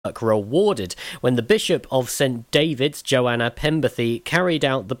work rewarded when the Bishop of St David's, Joanna Pemberthy, carried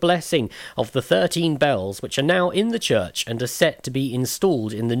out the blessing of the 13 bells which are now in the church and are set to be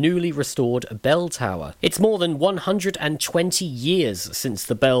installed in the newly restored bell tower. It's more than 120 years since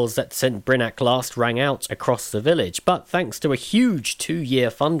the bells at St Brinac last rang out across the village, but thanks to a huge 2-year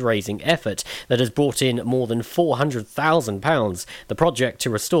fundraising effort that has brought in more than £400,000, the project to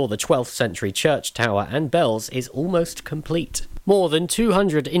restore the 12th century church tower and bells is almost complete. More than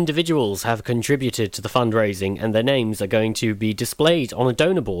 200 individuals have contributed to the fundraising, and their names are going to be displayed on a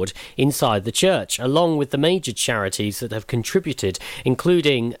donor board inside the church, along with the major charities that have contributed,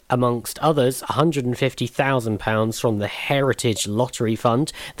 including, amongst others, £150,000 from the Heritage Lottery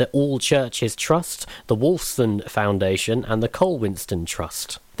Fund, the All Churches Trust, the Wolfson Foundation and the Colwinston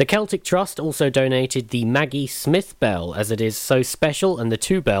Trust. The Celtic Trust also donated the Maggie Smith bell, as it is so special, and the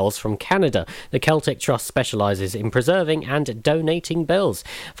 2 bells from Canada. The Celtic Trust specialises in preserving and donating bells.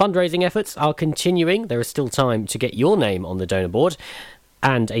 Fundraising efforts are continuing. There is still time to get your name on the donor board,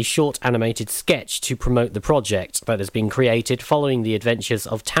 and a short animated sketch to promote the project that has been created following the adventures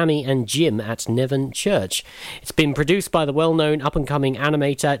of Tammy and Jim at Nevin Church. It's been produced by the well-known up-and-coming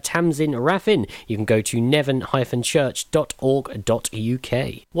animator Tamsin Raffin. You can go to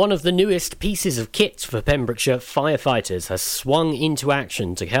nevin-church.org.uk. One of the newest pieces of kit for Pembrokeshire firefighters has swung into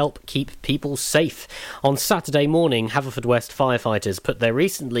action to help keep people safe. On Saturday morning, Haverfordwest firefighters put their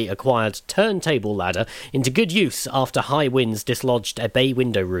recently acquired turntable ladder into good use after high winds dislodged a bay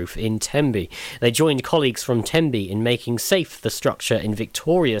window roof in Tenby. They joined colleagues from Tenby in making safe the structure in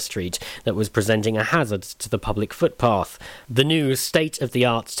Victoria Street that was presenting a hazard to the public footpath. The new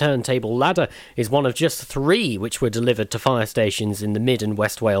state-of-the-art turntable ladder is one of just 3 which were delivered to fire stations in the Mid and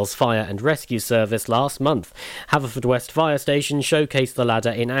West Wales Fire and Rescue Service last month. Haverfordwest Fire Station showcased the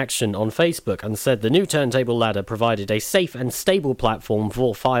ladder in action on Facebook and said the new turntable ladder provided a safe and stable platform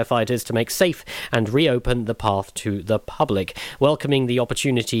for firefighters to make safe and reopen the path to the public. Welcoming the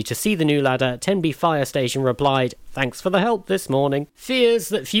opportunity to see the new ladder, Tenby Fire Station replied, "Thanks for the help this morning." Fears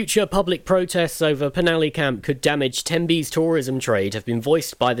that future public protests over Penally Camp could damage Tenby's tourism trade have been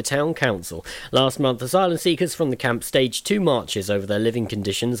voiced by the town council. Last month, asylum seekers from the camp staged 2 marches over their living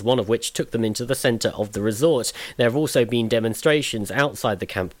conditions, one of which took them into the centre of the resort. There have also been demonstrations outside the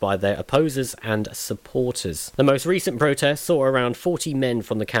camp by their opposers and supporters. The most recent protest saw around 40 men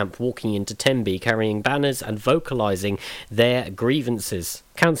from the camp walking into Tenby carrying banners and vocalising their grievances.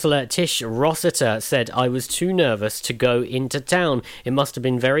 Councillor Tish Rossiter said, "I was too nervous to go into town. It must have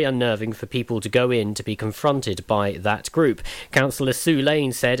been very unnerving for people to go in to be confronted by that group." Councillor Sue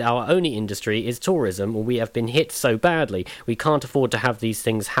Lane said, "Our only industry is tourism. We have been hit so badly. We can't afford to have these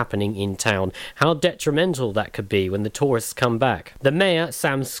things happening in town. How detrimental that could be when the tourists come back." The Mayor,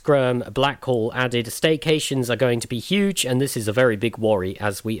 Sam Scrum Blackhall, added, "Staycations are going to be huge, and this is a very big worry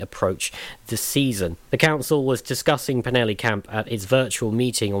as we approach the season." The council was discussing Penally Camp at its virtual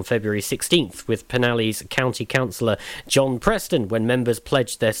meeting on February 16th with Penally's County Councillor John Preston when members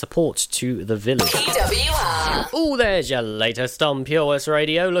pledged their support to the village. PWR. Oh, there's your latest on Pure West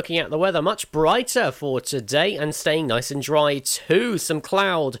Radio. Looking at the weather, much brighter for today and staying nice and dry too. Some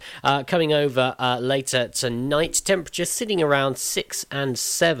cloud coming over later tonight. Temperature sitting around 6 and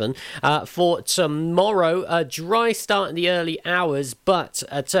 7. For tomorrow, a dry start in the early hours, but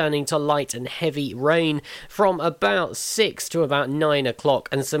turning to light and heavy rain from about 6 to about 9 o'clock,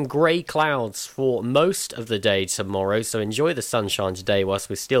 and some grey clouds for most of the day tomorrow, so enjoy the sunshine today whilst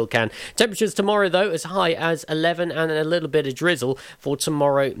we still can. Temperatures tomorrow, though, as high as 11 and a little bit of drizzle for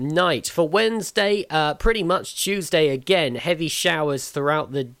tomorrow night. For Wednesday, pretty much Tuesday again, heavy showers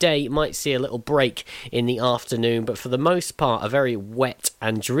throughout the day. Might see a little break in the afternoon, but for the most part, a very wet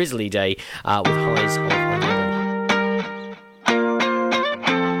and drizzly day with highs of 11.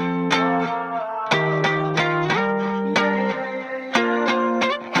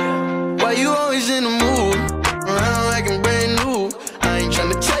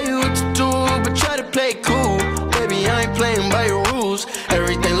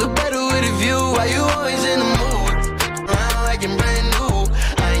 Everything look better with a view. Why you always in the mood? Around like I'm brand new.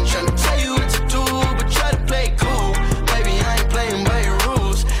 I ain't tryna tell you what to do, but try to play it cool. Baby, I ain't playing by your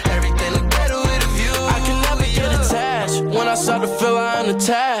rules. Everything look better with a view. I can never get attached. When I start to feel I'm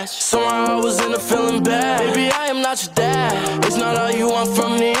attached, somehow I was in a feeling bad. Baby, I am not your dad. It's not all you want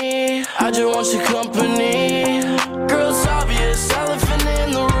from me. I just want your company. Girl, it's obvious, elephant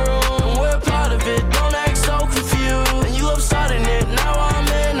in the room, and we're part of it. Don't act so confused. And you love starting it. Now I'm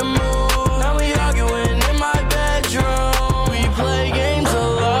in the mood. Now we arguing in my bedroom. We play games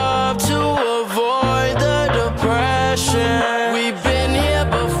of love to avoid the depression. We've been here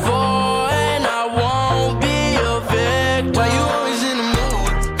before, and I won't be a victim. Why you always in the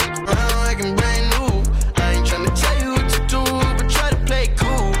mood?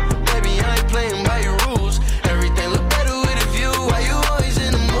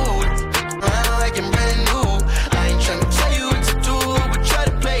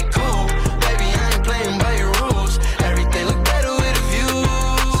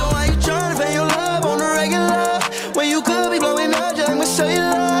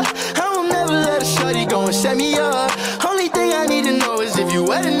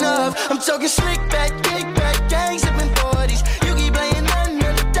 talking slick back, kick back, gang sipping 40s. You keep playing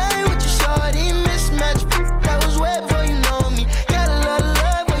another day with your shorty. Mismatch, that was wet before you know me. Got a lot of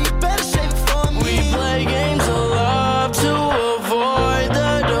love, but you better save it for me. We play games of love to avoid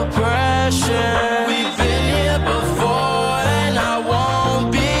the depression. We've been here before, and I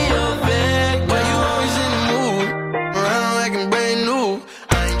won't be a victim. Why you always in the mood? Around like I'm brand new.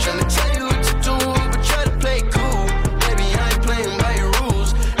 I ain't tryna tell you what to do, but try to play cool. Baby, I ain't playing by your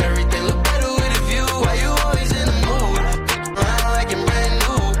rules. Everything look better with a view. Why you always in the mood? Around like I'm brand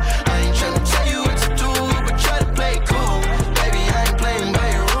new. I ain't tryna tell you what to do, but try to play cool. Baby, I ain't playing by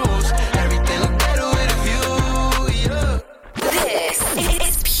your rules. Everything look better with a view, yeah. This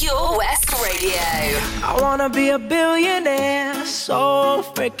is Pure West Radio. I wanna be a billionaire, so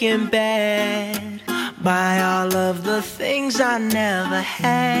freaking bad. Buy all of the things I never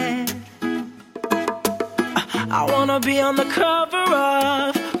had. I wanna be on the cover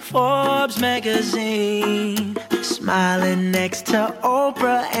of Forbes magazine, smiling next to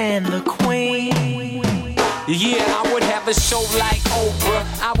Oprah and the Queen. Yeah, I would have a show like Oprah.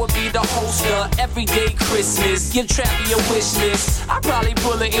 I would be the host of Everyday Christmas. Give Travi a wish list. I'd probably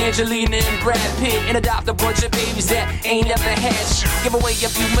pull a Angelina and Brad Pitt and adopt a bunch of babies that ain't never had shit. Give away a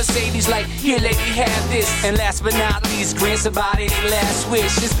few Mercedes like, here lady, have this. And last but not least, grant somebody their last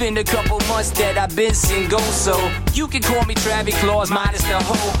wish. It's been a couple months that I've been single, so you can call me Travis Claus minus the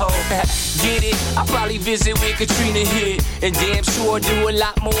ho-ho. Get it? I'll probably visit where Katrina hit, and damn sure do a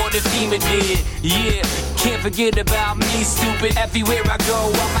lot more than FEMA did. Yeah, can't forget about me, stupid. Everywhere I go,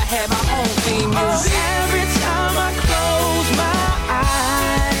 I'ma have my own theme music. Every time I close my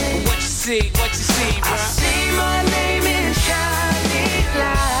eyes, What you see, bro? I see my name in shining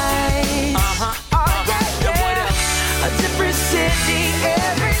lights. Oh, yeah, And what else? a different city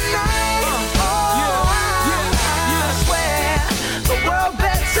every night. I swear the world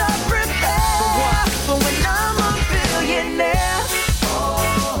better prepare for when I'm a billionaire.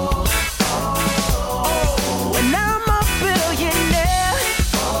 When I'm a billionaire.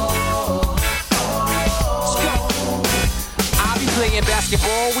 Let's go. I'll be playing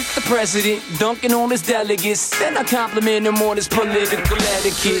basketball with the president, dunking on his delegates. Then I compliment him on his political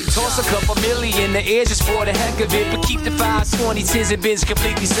etiquette. Toss a couple million in the air just for the heck of it, but keep the 5s, 20s, 10s, and bins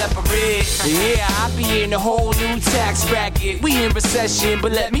completely separate. Yeah, I'll be in a whole new tax bracket. We in recession,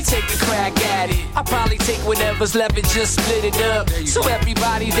 but let me take a crack at it. I'll probably take whatever's left and just split it up, so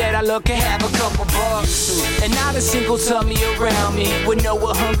everybody that I look can have a couple bucks. And not a single tummy around me would know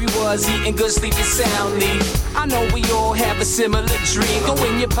what hungry was, eating good, sleeping soundly. I know we all have a similar dream. Go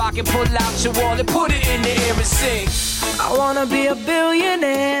in your pocket, pull out your wallet, put it in the air and sing. I wanna be a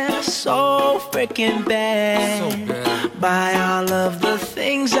billionaire, so freaking bad. Buy all of the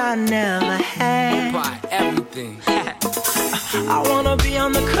things I never had. Buy everything. I wanna be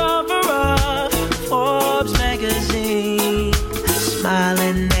on the cover of Forbes magazine,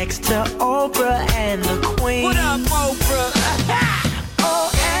 smiling next to Oprah and the Queen. What up, Oprah? Oh,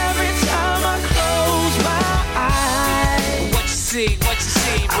 every time I close my eyes, What you see, bro? I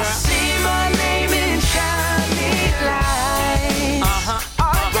see my name in shining lights.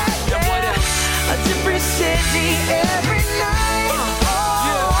 Oh, yeah, And what else? a different city every night.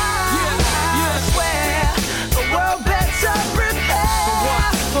 I swear the world better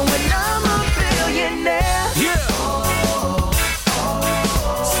prepare for when I'm a billionaire. Yeah.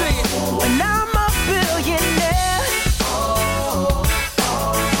 Sing it. When I'm a billionaire.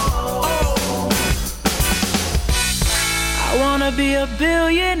 I wanna be a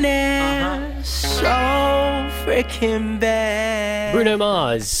billionaire, so freaking bad. Bruno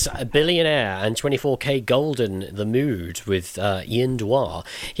Mars, a billionaire, and 24K Golden, The Mood, with Ian Dwyer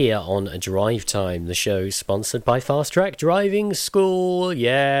here on Drive Time, the show sponsored by Fast Track Driving School.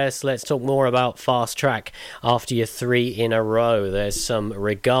 Yes, let's talk more about Fast Track after your 3 in a row. There's some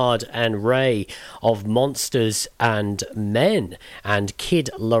Regard and Ray of Monsters and Men, and Kid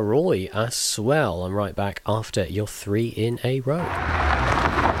Laroi as well. I'm right back after your 3 in a row.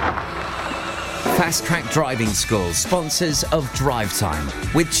 Fast Track Driving School, sponsors of Drive Time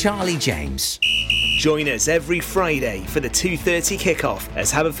with Charlie James. Join us every Friday for the 2:30 kickoff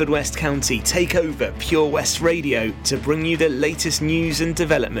as Haverfordwest County take over Pure West Radio to bring you the latest news and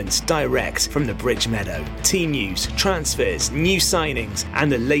developments direct from the Bridge Meadow. Team news, transfers, new signings,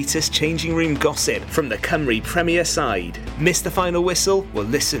 and the latest changing room gossip from the Cymru Premier side. Miss the final whistle? Well,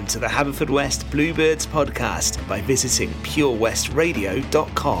 listen to the Haverfordwest Bluebirds podcast by visiting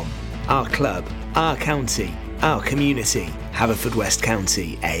purewestradio.com. Our club, our county, our community. Haverfordwest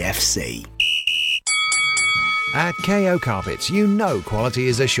County AFC. At KO Carpets, you know quality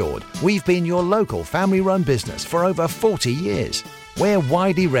is assured. We've been your local family-run business for over 40 years. We're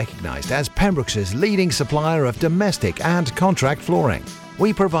widely recognised as Pembrokeshire's leading supplier of domestic and contract flooring.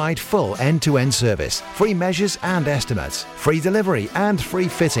 We provide full end-to-end service, free measures and estimates, free delivery and free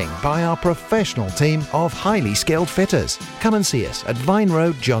fitting by our professional team of highly skilled fitters. Come and see us at Vine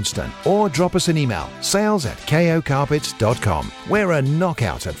Road, Johnston, or drop us an email, sales@kocarpets.com. We're a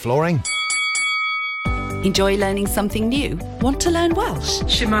knockout at flooring. Enjoy learning something new? Want to learn Welsh?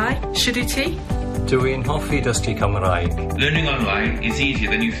 Shemai, Shuduti? Dwi'n hoffi dysgu Cymraeg. Learning online is easier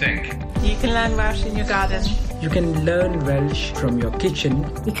than you think. You can learn Welsh in your garden. You can learn Welsh from your kitchen.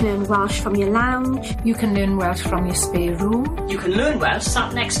 You can learn Welsh from your lounge. You can learn Welsh from your spare room. You can learn Welsh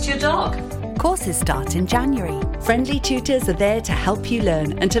sat next to your dog. Courses start in January. Friendly tutors are there to help you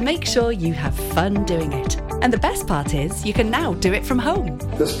learn and to make sure you have fun doing it. And the best part is, you can now do it from home.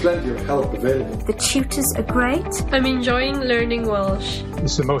 There's plenty of help available. The tutors are great. I'm enjoying learning Welsh.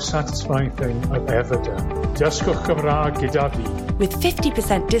 It's the most satisfying thing I've ever done. Dysgwch Cymraeg gyda fi. With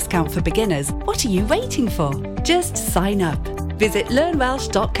 50% discount for beginners, what are you waiting for? Just sign up. Visit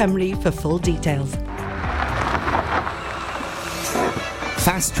learnwelsh.cymru for full details.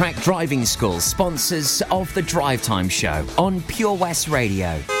 Fast Track Driving School, sponsors of the Drivetime show on Pure West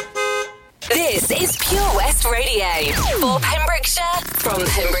Radio. This is Pure West Radio for Pembrokeshire, from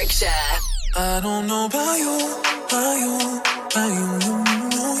Pembrokeshire. I don't know about you.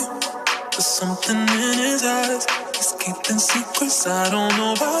 There's something in his eyes. He's keeping secrets. I don't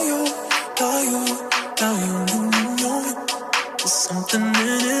know about you. There's something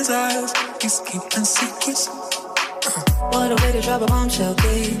in his eyes. He's keeping secrets. What a way to drop a bombshell,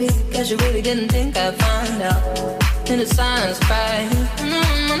 baby. Guess you really didn't think I'd find out. In the silence, cry.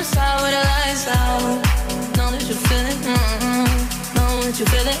 On the side where the lights out. Know that you feel it. Know that you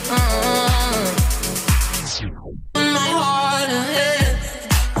feel it. My heart and head.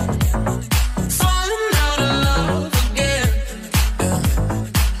 Falling out of love again.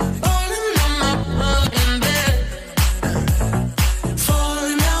 Falling on my fucking bed.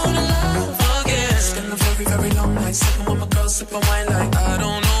 Falling out of love again. Spend a very, very long night sitting with my girl, sipping wine like I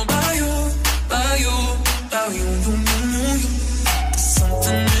don't know about you. There's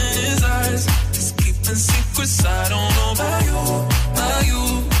something in his eyes. He's keeping secrets. I don't know about you.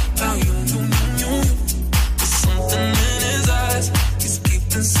 There's something in his eyes. He's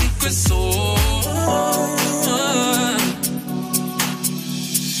keeping secrets.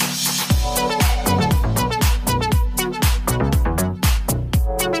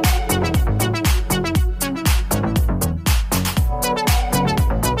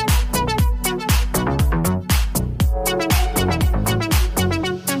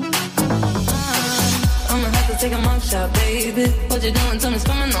 Take a mug shot, baby. What you doing? Tell me it's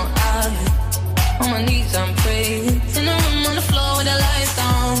coming on out. On my knees, I'm praying. In the room on the floor with the lights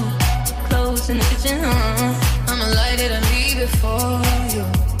on. Clothes in the kitchen, I'ma light it and leave it for you.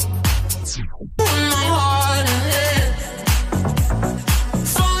 My heart and head.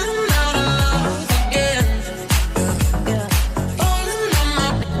 Falling out of love again. Falling on my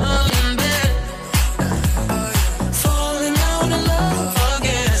fucking bed. Falling out of love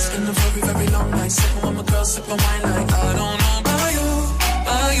again. It's been a very, very long night sitting with my girl, sipping wine like I don't know about you.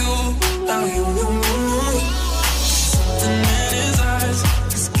 Something in his eyes,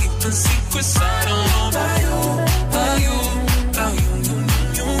 he's keeping secrets. I don't know about you.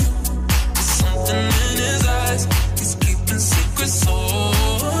 Something in his eyes, he's keeping secrets.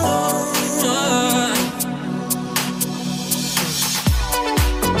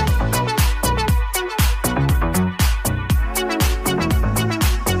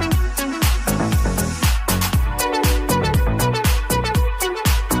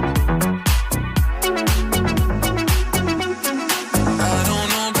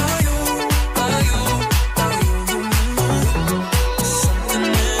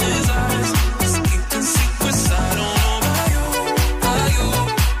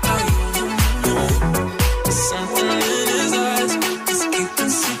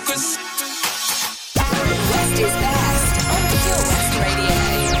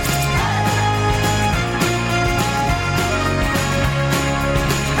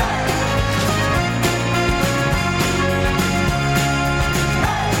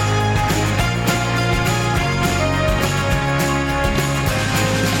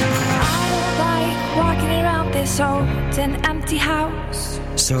 an empty house.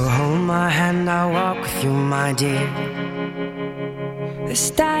 So hold my hand, I'll walk with you, my dear. The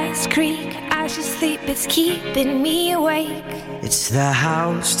stars creak as you sleep, it's keeping me awake. It's the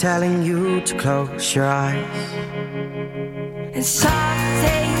house telling you to close your eyes. And some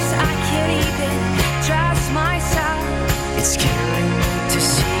days I can't even trust myself. It's killing me to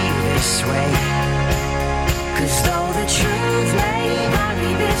see this way. 'Cause though the truth may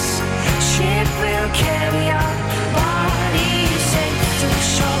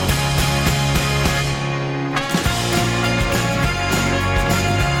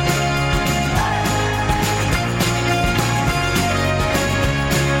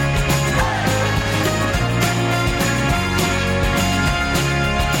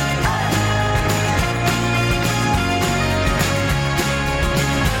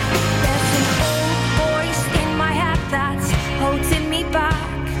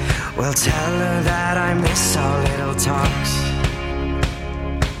Well, tell her that I miss our little talks.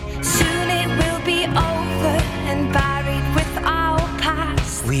 Soon it will be over and buried with our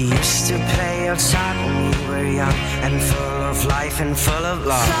past. We used to play outside when we were young and full of life and full of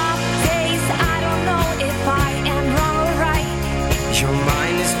love. Some days I don't know if I am wrong or right. Your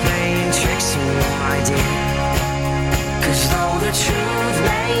mind is playing tricks on you, my dear. 'Cause though the truth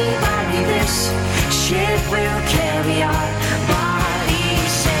may vary, this ship will carry our bodies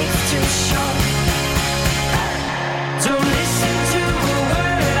safe to shore. Don't listen to a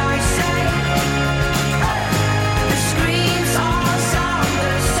word I say. The screams all sound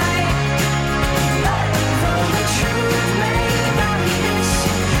the same. Though the truth may vary, this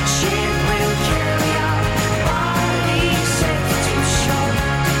ship will carry our bodies safe to shore.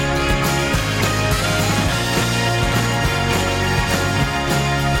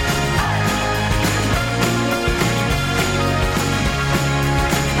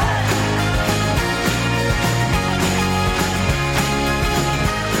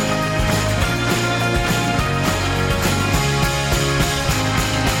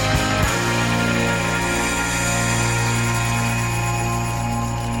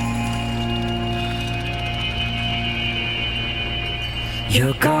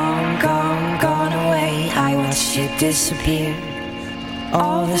 You're gone, gone, gone away. I watched you disappear.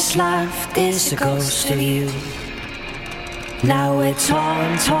 All that's left is a ghost of you. Now we're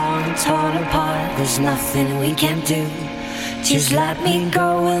torn, torn, torn apart. There's nothing we can do. Just let me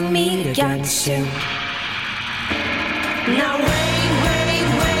go, we'll meet again soon. Now wait, wait,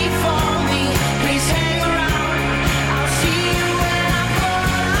 wait for me. Please hang around. I'll see you when I fall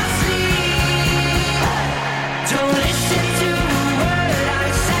asleep. Don't listen to a word I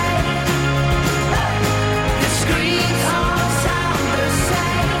say. The screams all sound the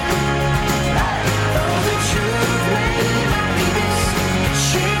same. Though the truth may vary, this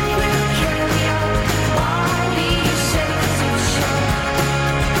ship will carry our bodies safe to shore.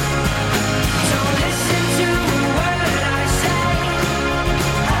 Don't listen to a word I say.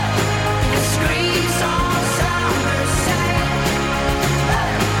 The screams all sound the same.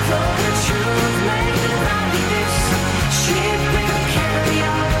 Though the truth may vary, this ship will carry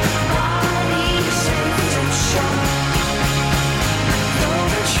our bodies safe to shore. Though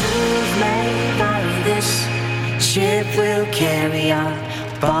the truth may vary, this ship will carry our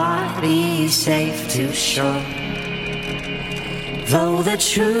bodies safe to shore. Though the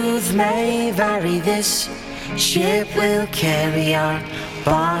truth may vary, this ship will carry our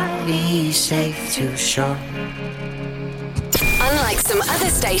bodies safe to shore. Unlike some other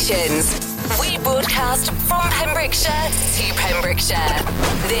stations, we broadcast from Pembrokeshire to Pembrokeshire.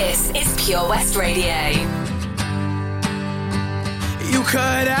 This is Pure West Radio. You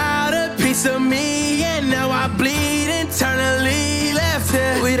cut out a piece of me and now I bleed internally. Left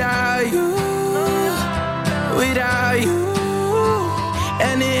here without you, without you.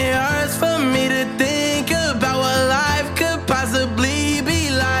 And it hurts for me to think about what life could possibly be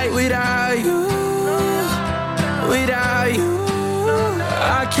like without you, without you.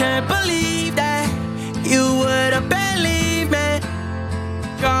 I can't believe that you would have believed me.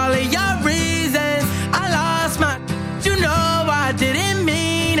 All of your reasons, I lost my. You know I didn't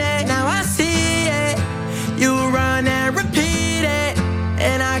mean it. Now I see it. You run and repeat it,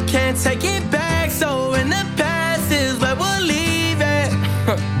 and I can't take it back. So in the past is where we'll leave it.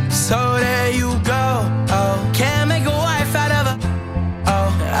 So there you go. Oh, can't make a wife out of her.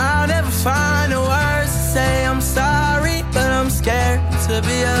 Oh, I'll never find the words to say I'm sorry, but I'm scared to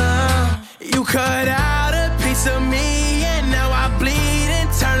be alone. You cut out a piece of me, and now I bleed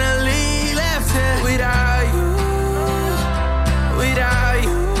internally. Left here without you, without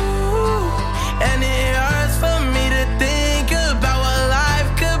you. And it hurts for me to think about what life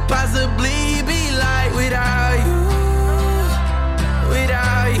could possibly be like without you,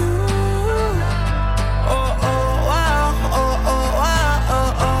 without you. Oh, oh, wow, oh, oh, wow,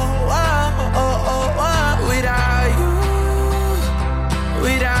 oh, oh, wow, oh, oh, wow. Without you,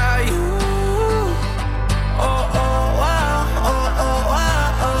 without you. Oh, oh, wow, oh, oh, wow,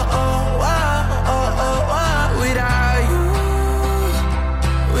 oh, oh, wow, oh, oh, wow. Without you,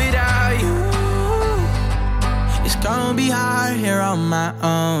 without you. It's gonna be hard here on my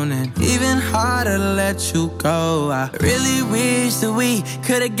own, and even harder to let you go. I really wish that we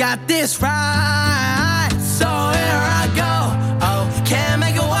could've got this right. So here I go. Oh, can't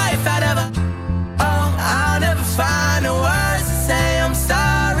make a wife out of her. Oh, I'll never find the words to say I'm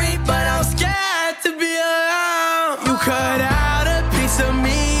sorry, but I'm scared to be alone. You cut out a piece of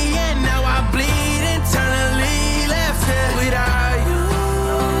me, and now I bleed internally. Left here without you,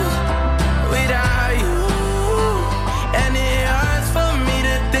 without you. And it hurts for me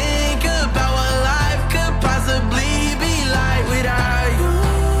to think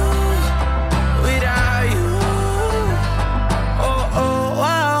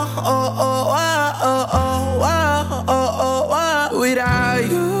without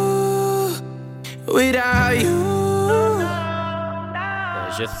you, without you.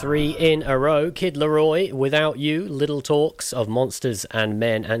 There's your 3 in a row. Kid Laroi, Without You, Little Talks of Monsters and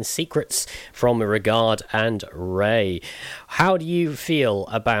Men, and Secrets from Regard and Ray. How do you feel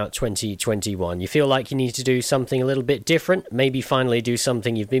about 2021? You feel like you need to do something a little bit different? Maybe finally do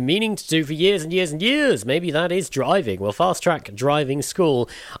something you've been meaning to do for years and years and years. Maybe that is driving. Well, Fast Track Driving School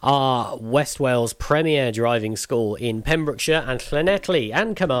are West Wales' premier driving school in Pembrokeshire and Llanelli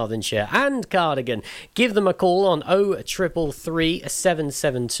and Carmarthenshire and Cardigan. Give them a call on 0333 772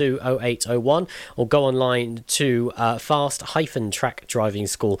 0801 or go online to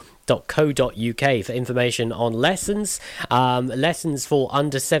fast-trackdrivingschool.co.uk for information on lessons for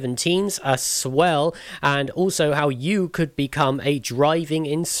under 17s as well, and also how you could become a driving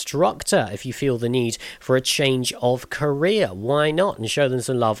instructor if you feel the need for a change of career. Why not? And show them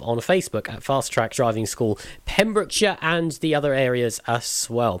some love on Facebook at Fast Track Driving School Pembrokeshire and the other areas as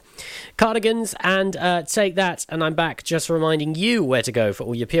well. Cardigans and Take That, and I'm back just reminding you where to go for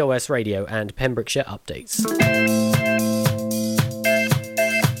all your POS radio and Pembrokeshire updates.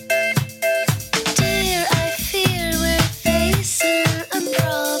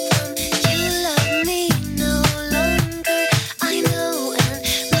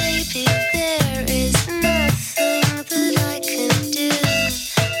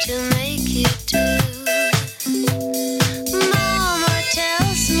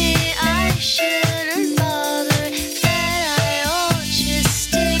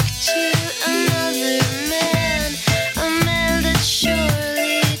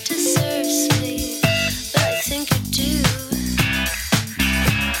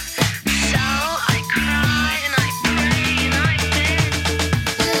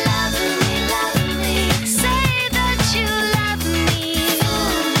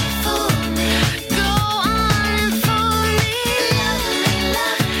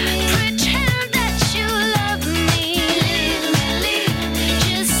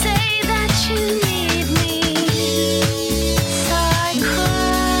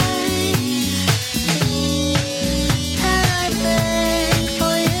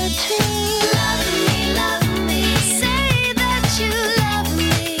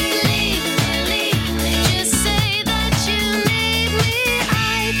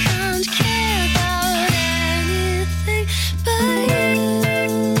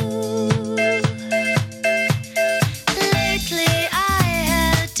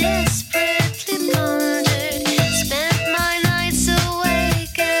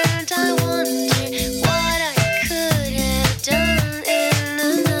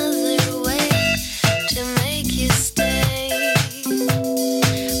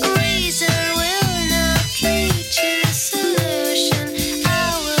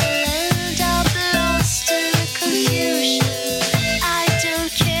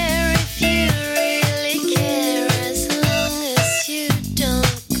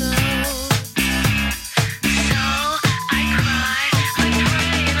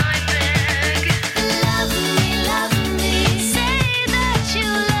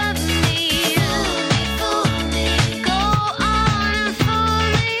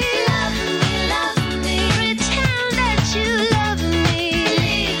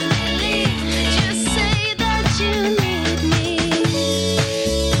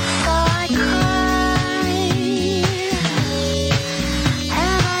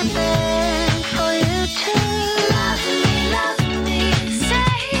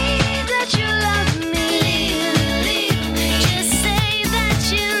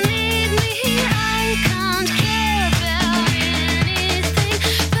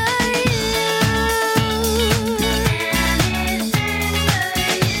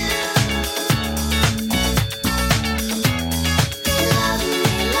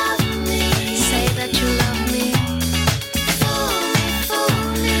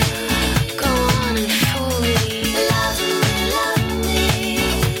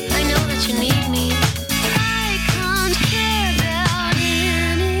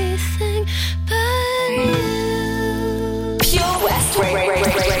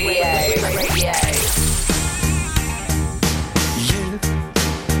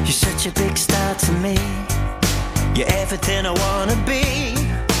 everything I wanna be,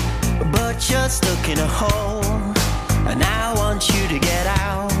 but you're stuck in a hole, and I want you to get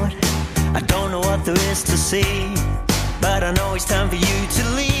out. I don't know what there is to see, but I know it's time for you to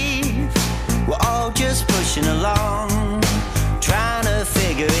leave. We're all just pushing along, trying to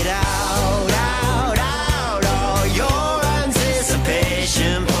figure it out, Oh, your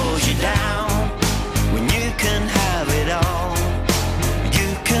anticipation pulls you down when you can have it all.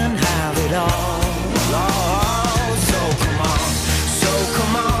 You can have it all. Oh, so come on,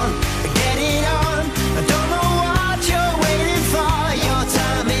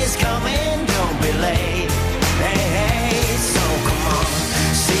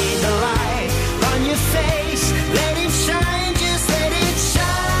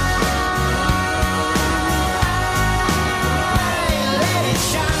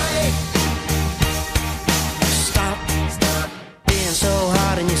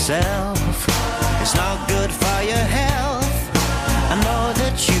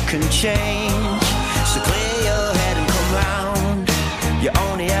 much you can change. So clear your head and come round. You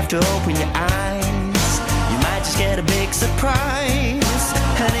only have to open your eyes. You might just get a big surprise,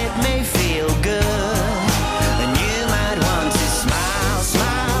 and it may feel good. And you might want to smile,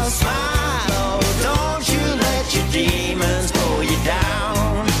 smile, smile. Oh, don't you let your demons pull you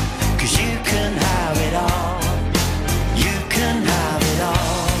down, 'cause you can have it all. You can have it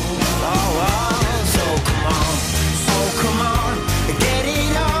all. Oh, oh, so come on, get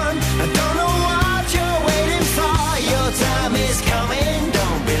it on. I don't know what you're waiting for. Your time is coming,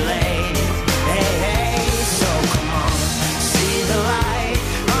 don't be late. Hey, hey, so come on, see the light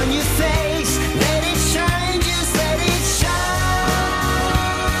on your face. Let it shine, just let it shine.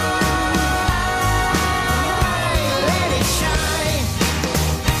 Let it shine.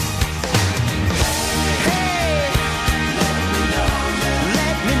 Hey,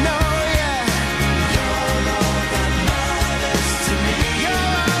 let me know, yeah. You're all that matters to me. You're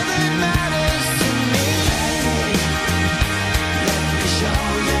all that matters to me. Let me show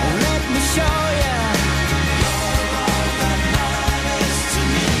you. Let me show you. You're all that matters to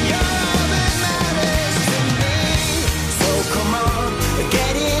me. You're all that matters to me. So come on,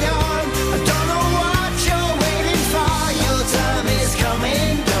 get it on. I don't know what you're waiting for. Your time is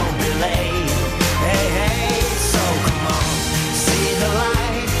coming, don't be late. Hey, hey, so come on, see the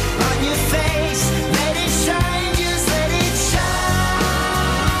light on your face. Let it shine, just let it shine.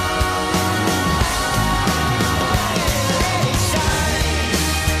 Let it shine.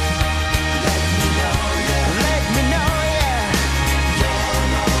 Let me know, yeah. Let me know, yeah. You're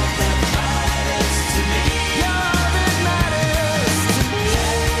all that matters to me. You're all that matters to me.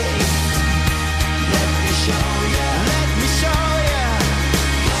 Let me show you. Let me show you.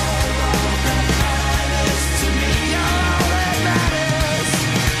 You're all that matters to me. You're all that matters.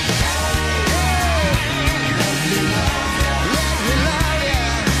 Let me love you. Let me love you.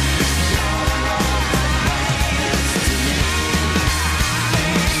 You're all that matters to me.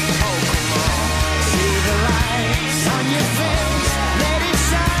 Oh, come on. See the lights on your face. Let it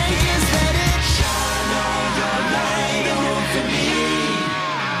shine, just let it shine all your light over me.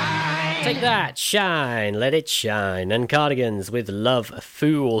 Take that, shine, let it shine. And Cardigans with Love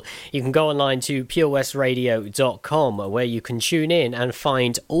Fool. You can go online to purewestradio.com, where you can tune in and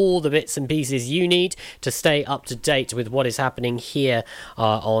find all the bits and pieces you need to stay up to date with what is happening here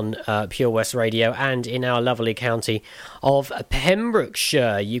on Pure West Radio and in our lovely county of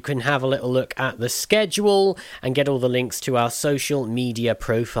Pembrokeshire. You can have a little look at the schedule and get all the links to our social media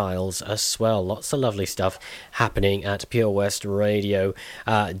profiles as well. Lots of lovely stuff happening at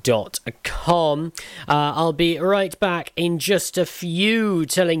purewestradio.com. I'll be right back in just a few,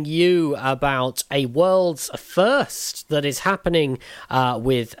 telling you about a world's first that is happening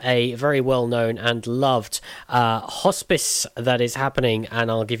with a very well-known and loved hospice that is happening, and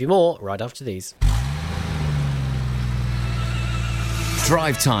I'll give you more right after these.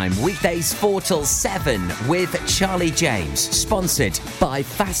 Drive Time, weekdays 4 till 7 with Charlie James, sponsored by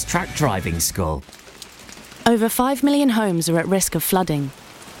Fast Track Driving School. Over 5 million homes are at risk of flooding,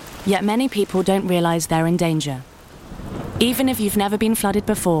 yet many people don't realise they're in danger. Even if you've never been flooded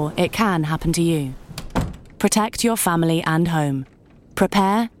before, it can happen to you. Protect your family and home.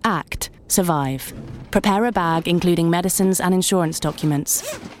 Prepare, act, survive. Prepare a bag including medicines and insurance documents.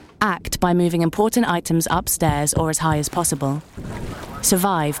 Act by moving important items upstairs or as high as possible.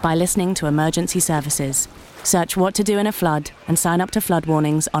 Survive by listening to emergency services. Search what to do in a flood and sign up to flood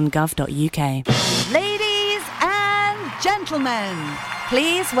warnings on gov.uk. Ladies and gentlemen,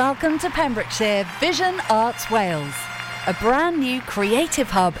 please welcome to Pembrokeshire Vision Arts Wales, a brand new creative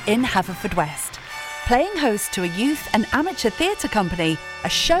hub in Haverfordwest, playing host to a youth and amateur theatre company, a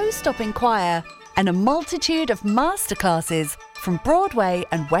show-stopping choir, and a multitude of masterclasses from Broadway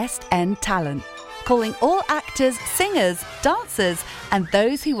and West End talent, calling all actors, singers, dancers, and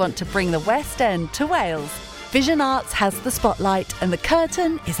those who want to bring the West End to Wales. Vision Arts has the spotlight and the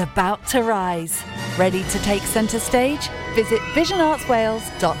curtain is about to rise. Ready to take centre stage? Visit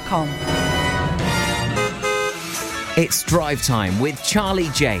visionartswales.com. It's Drive Time with Charlie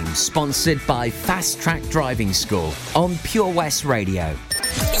James, sponsored by Fast Track Driving School on Pure West Radio.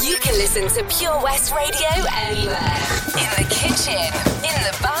 You can listen to Pure West Radio anywhere. In the kitchen, in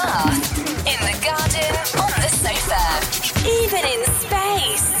the bath, in the garden, on the sofa, even in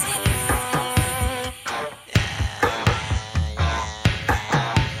space.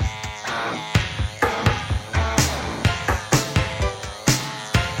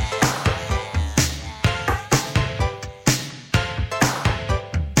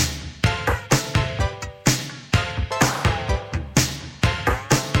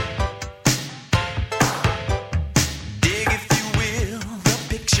 Dig, if you will,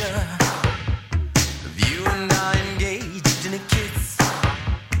 the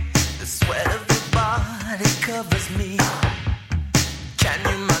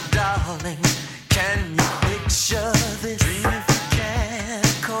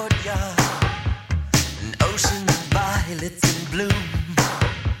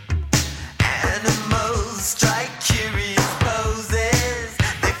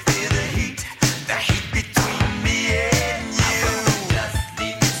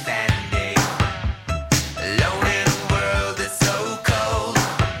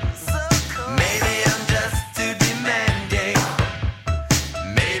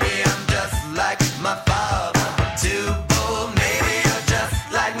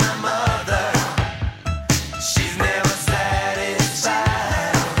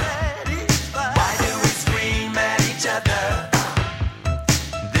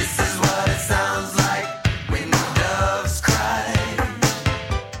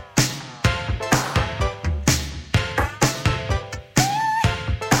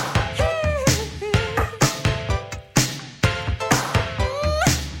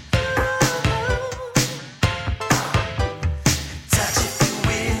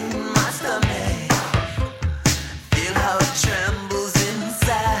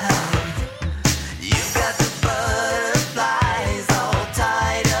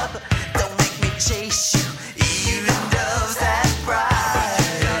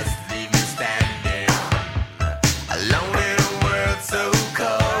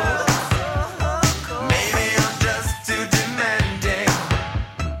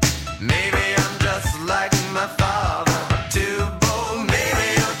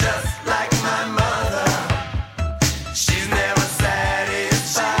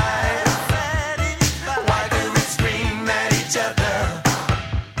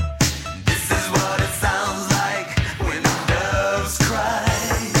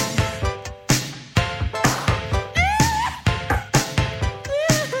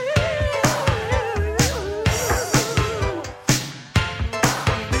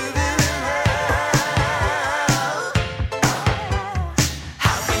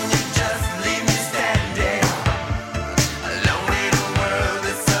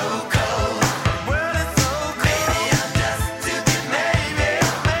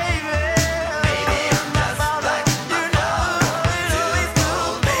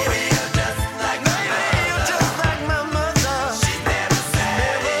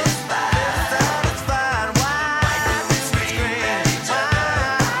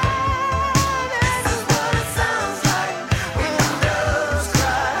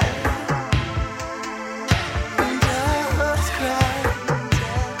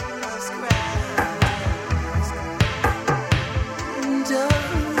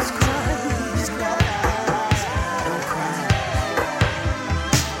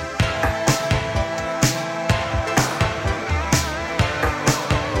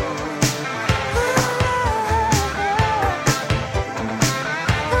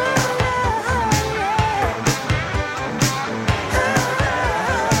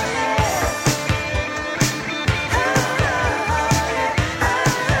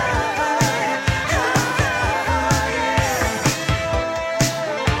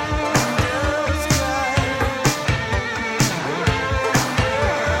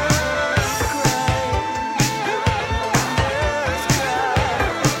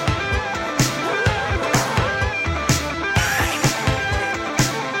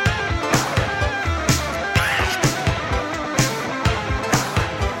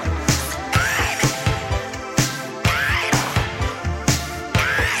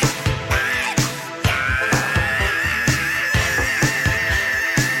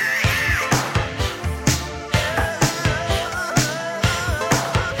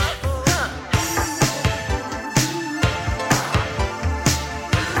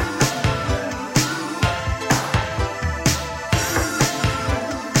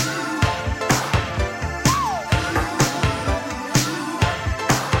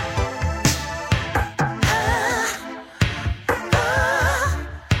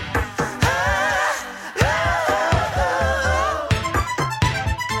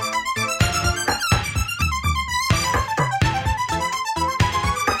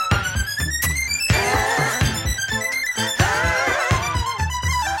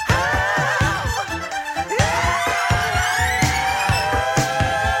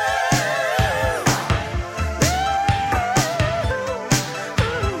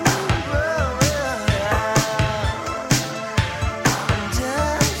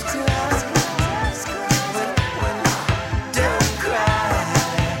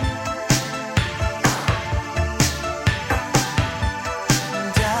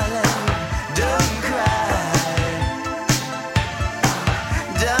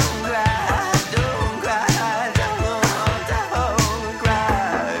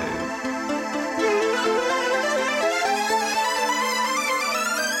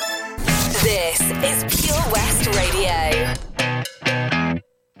This is Pure West Radio.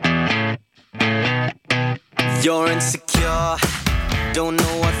 You're insecure, don't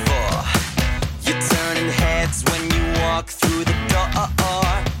know what for. You're turning heads when you walk through the door.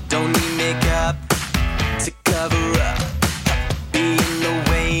 Don't need makeup to cover up. Being the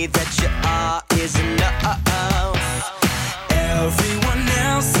way that you are is enough. Everyone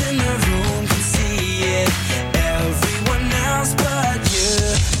else in the room can see it. Everyone else but you.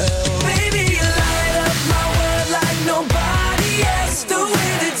 Baby, you light up my world like nobody else. The way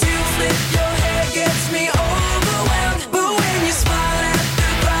that you flip your hair gets me overwhelmed. But when you smile at the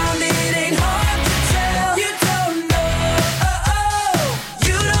ground, it ain't hard to tell. You don't know,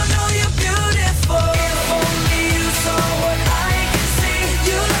 you don't know you're beautiful. If only you saw what I can see,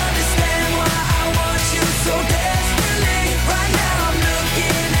 you'll understand why I want you so desperately. Right now I'm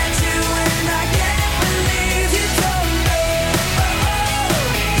looking at you and I can't believe you don't know,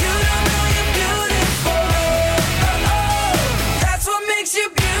 you don't know you're beautiful. That's what makes you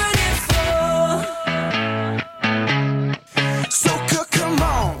beautiful. So come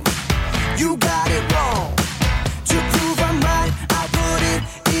on, you got it wrong. To prove I'm right, I put it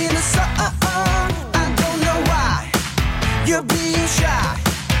in a song. I don't know why you're being shy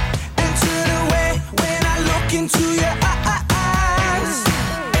and turn away when I look into your eyes.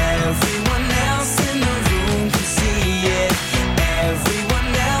 Everyone else in the room can see it. Everyone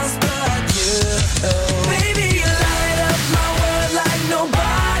else but you. Baby, you light up my world like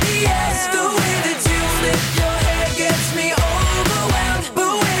nobody else. The way that you flip your hair gets me overwhelmed.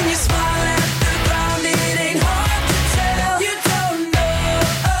 But when you smile at the ground, it ain't hard to tell. You don't know,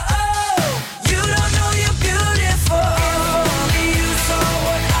 you don't know you're beautiful. If only you saw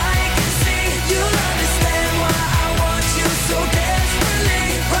what I can see, you'll understand why I want you so desperately.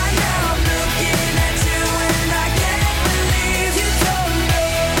 Right now I'm looking at you and I can't believe you don't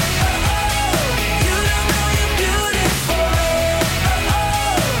know, you don't know you're beautiful.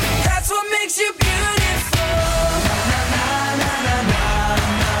 That's what makes you beautiful.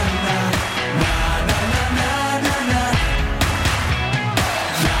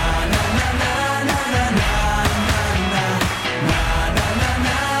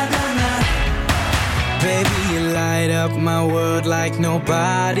 Baby, you light up my world like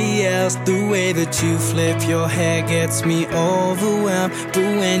nobody else. The way that you flip your hair gets me overwhelmed.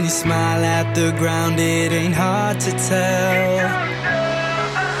 But when you smile at the ground, it ain't hard to tell.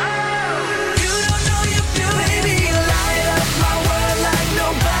 You don't know you're beautiful. Baby, you light up my world like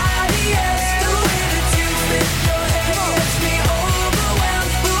nobody else. The way that you flip your hair gets me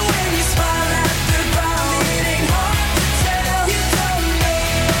overwhelmed. But when you smile at the ground, it ain't hard to tell. You don't know,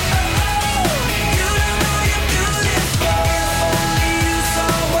 you don't know you're beautiful. If only you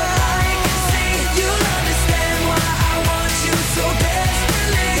saw what I can see, you'll understand why I want you so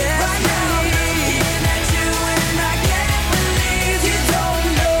desperately. Right now I'm looking at you and I can't believe you don't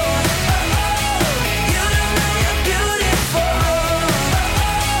know, you don't know you're beautiful.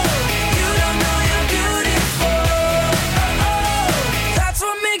 You don't know you're beautiful. That's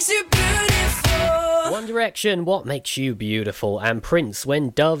what makes you beautiful. One Direction, What Makes You Beautiful, and Prince,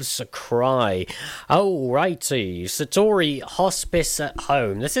 When Doves Cry. Alrighty, Satori Hospice at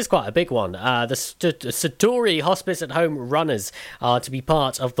Home. This is quite a big one. The Satori Hospice at Home runners are to be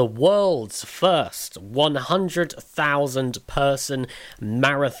part of the world's first 100,000 person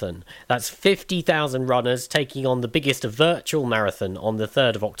marathon. That's 50,000 runners taking on the biggest virtual marathon on the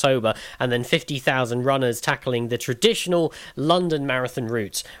 3rd of October, and then 50,000 runners tackling the traditional London marathon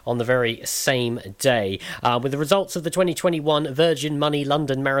route on the very same day. With the results of the 2021 Virgin Money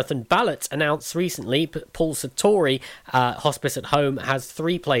London Marathon ballot announced recently, Paul Satori Hospice at Home has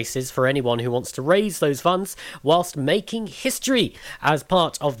 3 places for anyone who wants to raise those funds whilst making history as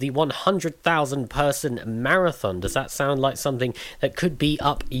part of the 100,000 person marathon. Does that sound like something that could be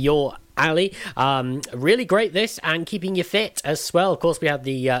up your alley? Really great this, and keeping you fit as well. Of course, we had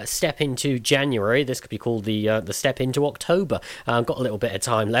the step into January. This could be called the step into October. Got a little bit of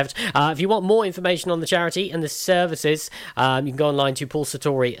time left. If you want more information on the charity and the services, you can go online to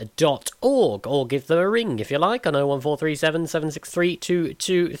paulsatori.org or give them a ring if you like on 01437 763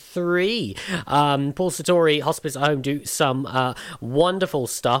 223. Paul Satori Hospice at Home do some wonderful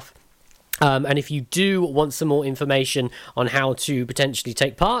stuff. And if you do want some more information on how to potentially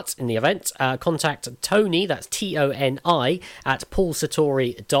take part in the event, contact Tony, that's Toni, at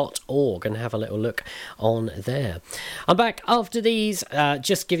paulsatori.org and have a little look on there. I'm back after these,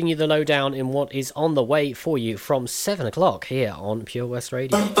 just giving you the lowdown in what is on the way for you from 7 o'clock here on Pure West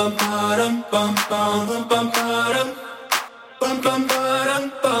Radio.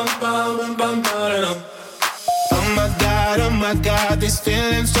 Oh my my God, these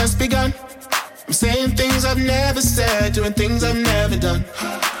feelings just begun. I'm saying things I've never said, doing things I've never done.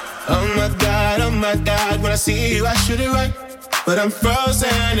 Oh my God, when I see you I shoot it right. But I'm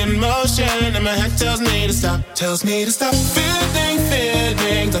frozen in motion and my head tells me to stop. Tells me to stop.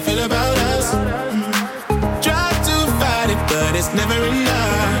 Feelings I feel about us. Try to fight it but it's never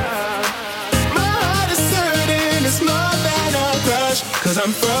enough. My heart is hurting, it's more than a crush. Cause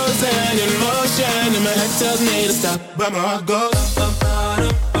I'm frozen in motion and my head tells me to stop. But my heart goes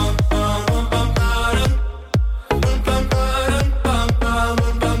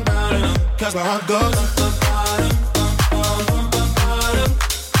cause my heart goes.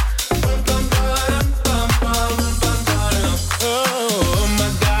 Oh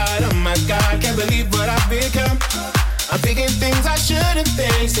my God, can't believe what I've become. I'm thinking things I shouldn't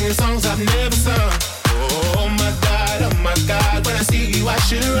think, singing songs I've never sung. Oh my God, when I see you I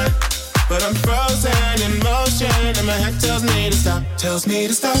should run. But I'm frozen in motion and my head tells me to stop. Tells me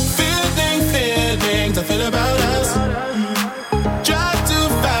to stop. Feelings I feel about us. Try to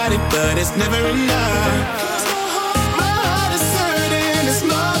fight it but it's never enough. My heart is hurting, it's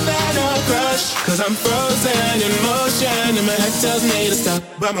more than a crush. Cause I'm frozen in motion and my head tells me to stop.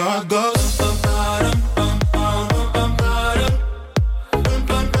 But my heart goes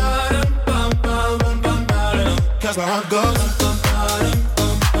cause my heart goes.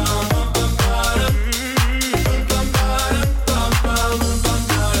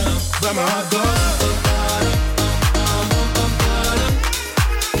 But my heart goes.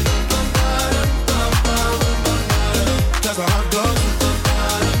 Cause my heart goes.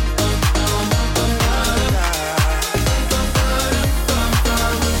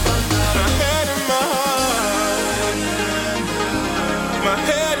 My head and my heart. My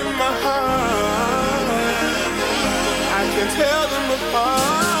head and my heart. I can tell them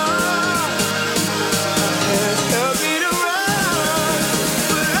apart. Can't tell me to run,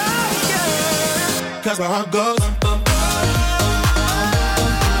 but I can. Cause my heart goes.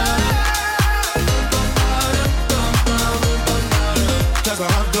 Cause my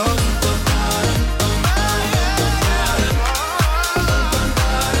heart goes.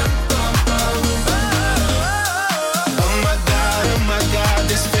 Oh my God,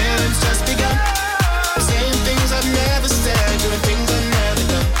 this feeling's just begun. Saying things I've never said, doing things I've never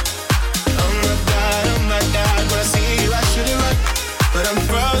done. Oh my God, when I see you I should it right. But I'm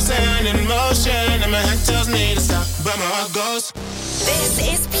frozen in motion and my head tells me to stop. But my heart goes. This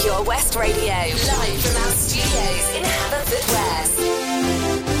is Pure West Radio, live from our studios in Haverfordwest.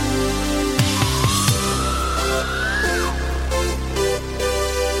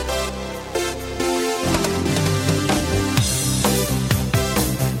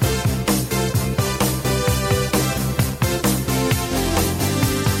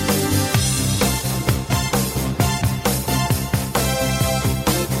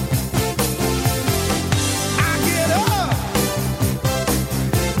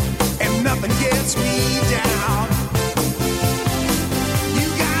 Nothing gets me down. You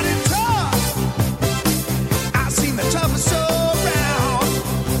got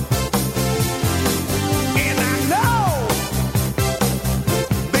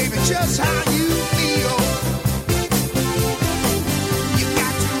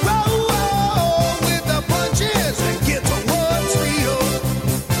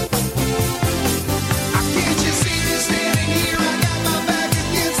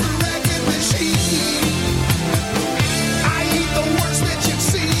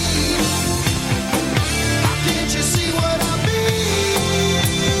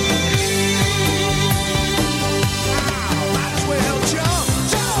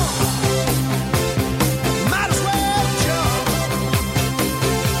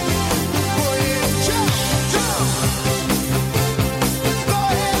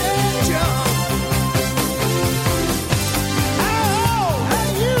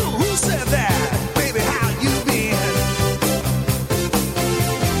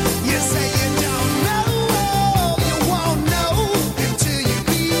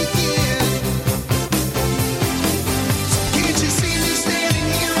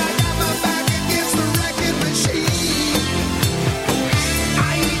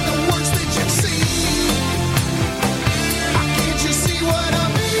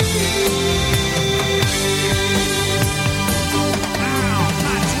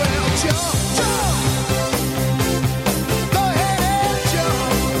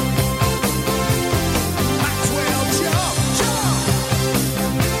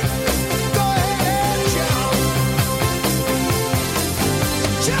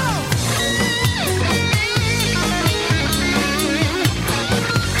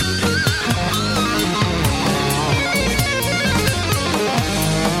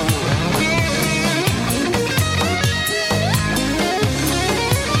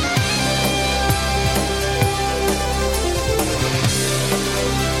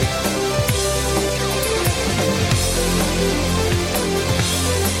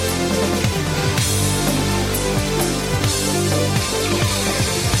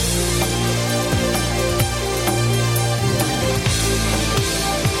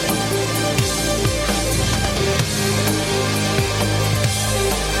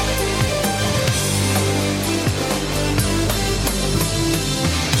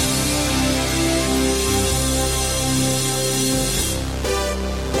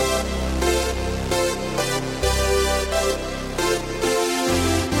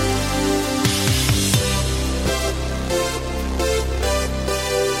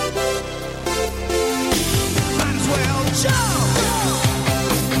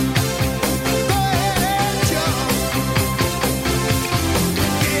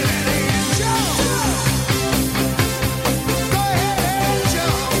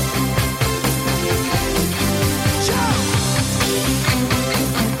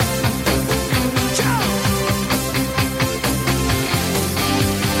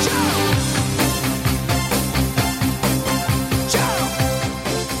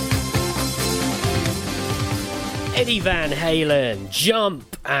Eddie Van Halen,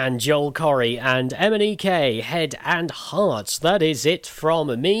 Jump, and Joel Corry and M&EK, Head and Heart. That is it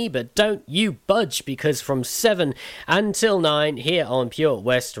from me, but don't you budge, because from 7 until 9 here on Pure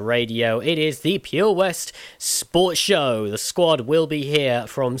West Radio, it is the Pure West Sports Show. The squad will be here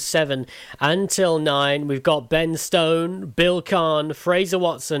from 7 until 9. We've got Ben Stone, Bill Kahn, Fraser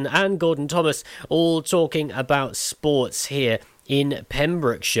Watson and Gordon Thomas all talking about sports here in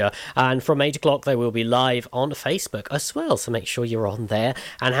Pembrokeshire, and from 8 o'clock they will be live on Facebook as well, so make sure you're on there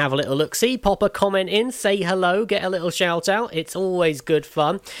and have a little look-see, pop a comment in, say hello, get a little shout out, it's always good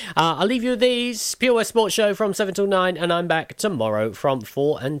fun. I'll leave you with these, Pure West Sports Show from 7 till 9, and I'm back tomorrow from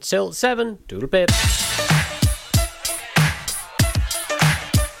 4 until 7. Doodle pip.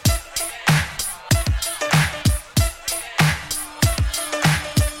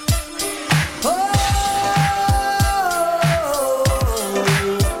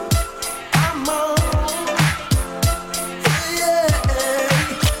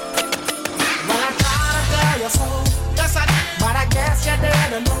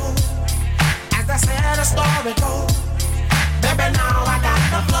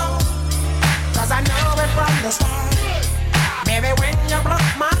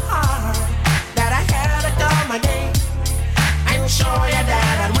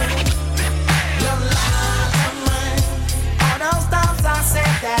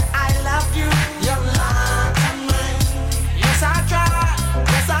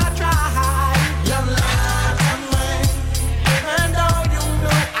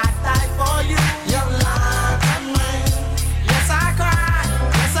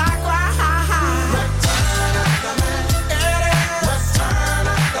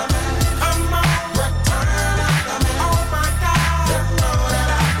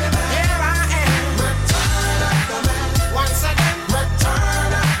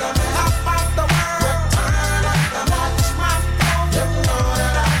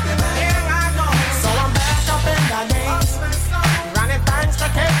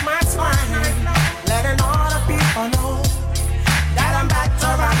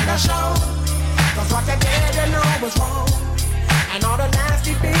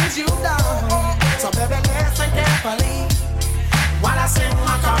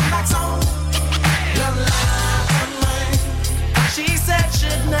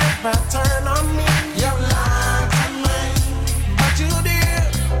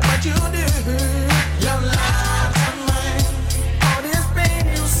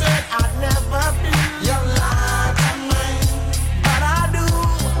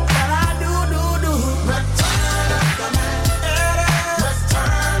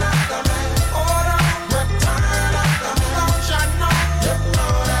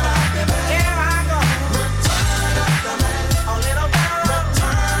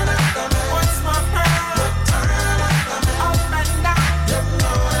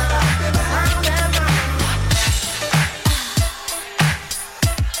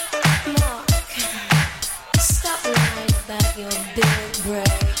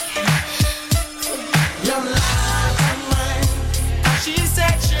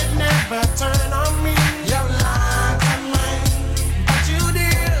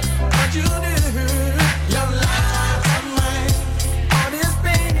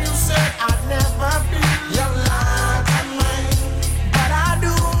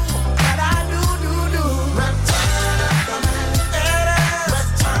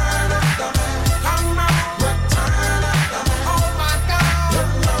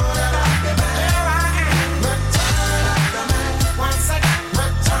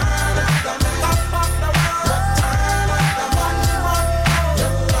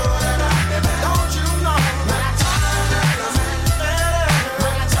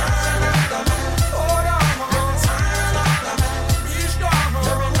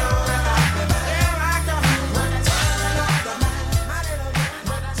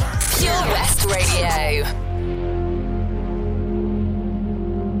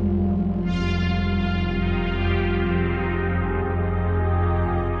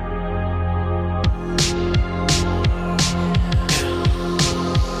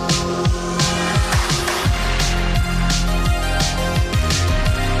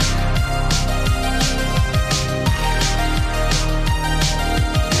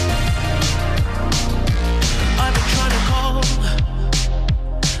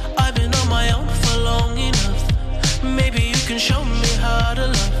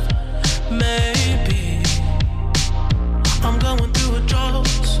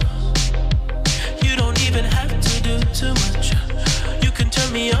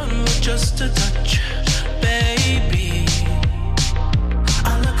 Just a touch, baby.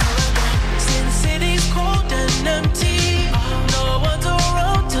 I look around, since city's cold and empty.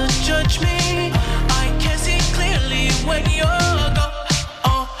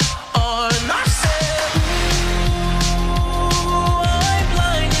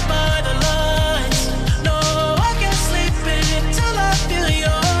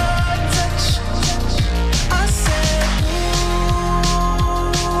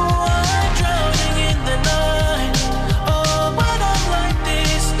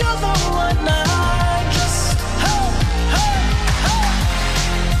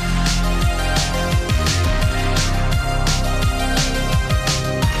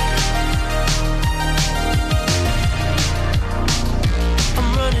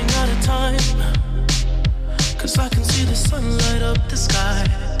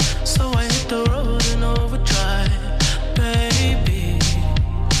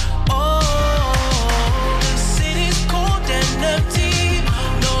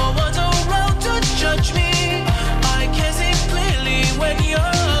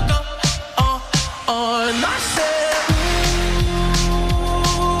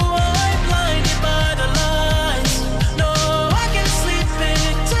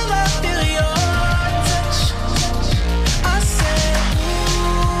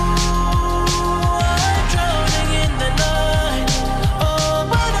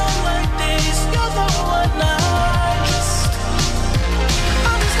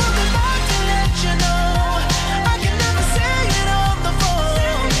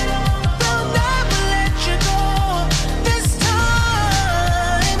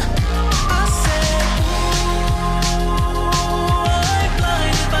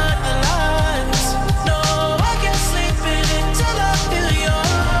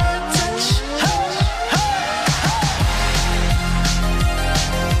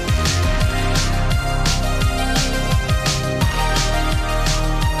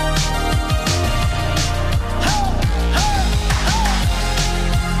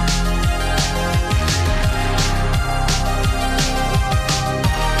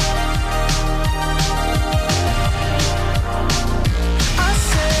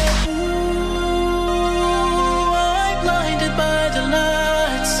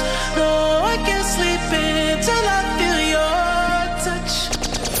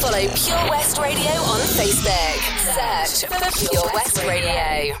 Follow Pure West Radio on Facebook. Search for Pure West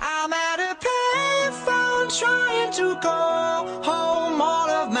Radio. I'm at a payphone trying to call home. All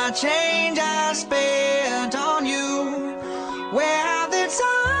of my change I spent on you. Where have the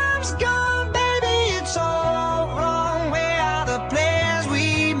times gone, baby? It's all wrong. Where are the plans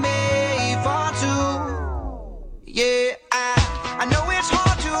we made for two? Yeah, I know it's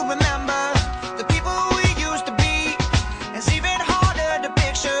hard to remember the people we used to be. It's even harder to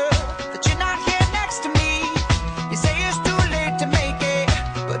picture that you're not here next to me. You say it's too late to make it,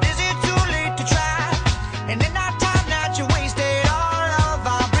 but is it too late to try? And in that time that you wasted, all of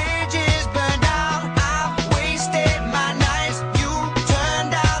our bridges burned down. I wasted my nights, you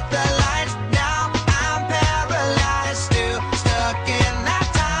turned out the lights. Now I'm paralyzed, still stuck in that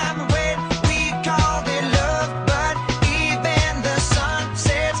time when we called it love. But even the sun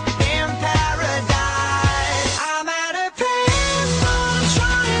sets in paradise. I'm at a payphone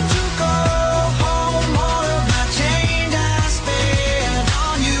trying to go home. All of my change I spent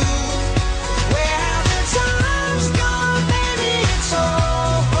on you. Where have the times gone, baby? It's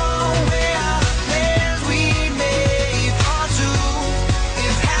all wrong. Where are the plans we made for two?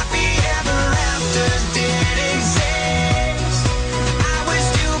 If happy ever afters did exist, I would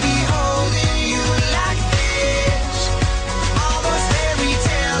still be holding you like this. All those fairy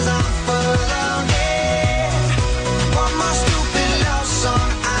tales are full of it. One more stupid love song,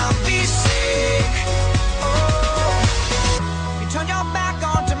 I'll be sick. Oh, you turn your back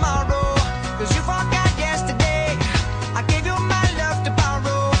on tomorrow, 'cause you forgot yesterday. I gave you my love to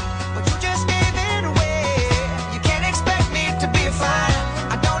borrow, but you just gave it away. You can't expect me to be fine,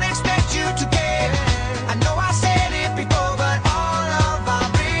 I don't expect you to care. I know I said it before, but all of our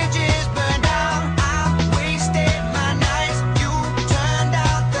bridges burned down. I wasted my nights, you turned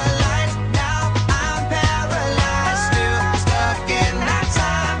out the lights. Now I'm paralyzed, still stuck in that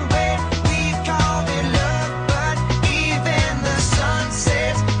time when we called it love. But even the sun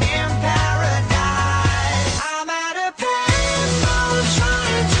sets in paradise. I'm at a payphone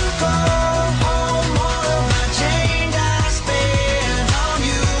trying to go home. All of my change I spent on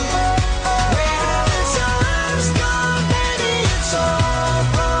you. Where have the times gone, baby? It's all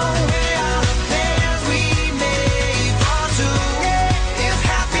wrong. Where are the plans we made for two? If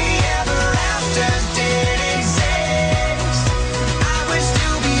happy ever afters did exist, I would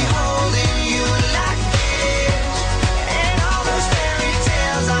still be holding you like this. And all those fairy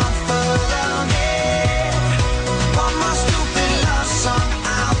tales are full of it. One more stupid love song,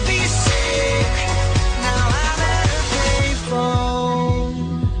 I'll be sick. Now I'm at a payphone.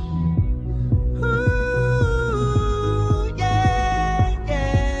 Ooh, yeah,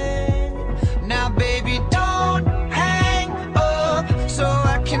 yeah. Now, baby, don't hang up so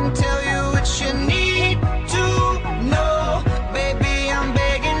I can tell you what you need to know. Baby, I'm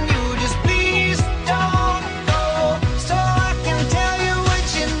begging you, just please don't go, so I can tell you what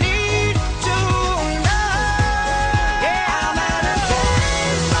you need to know. Yeah, I'm at a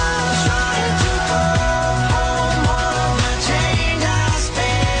payphone trying to go home. All of my change I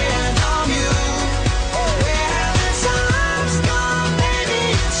spent on you. Where have the times gone, baby?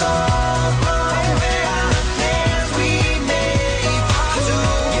 It's all wrong. Where are the plans we made for two?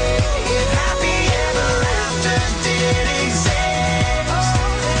 If happy ever afters did exist,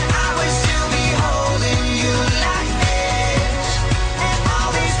 I would still be holding you like this. And all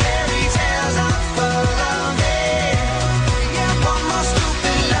these fairy tales are full of it. Yeah, one more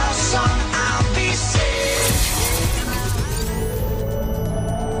stupid love song, I'll be sick.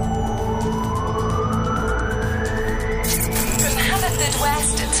 From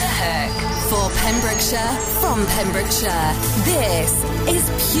Haverfordwest to Hook. For Pembrokeshire, from Pembrokeshire, this is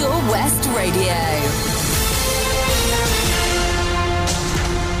Pure West Radio.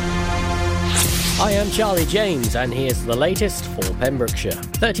 I am Charlie James, and here's the latest for Pembrokeshire.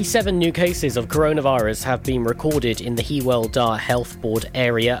 37 new cases of coronavirus have been recorded in the Hywel Dda Health Board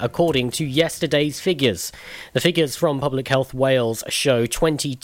area, according to yesterday's figures. The figures from Public Health Wales show 22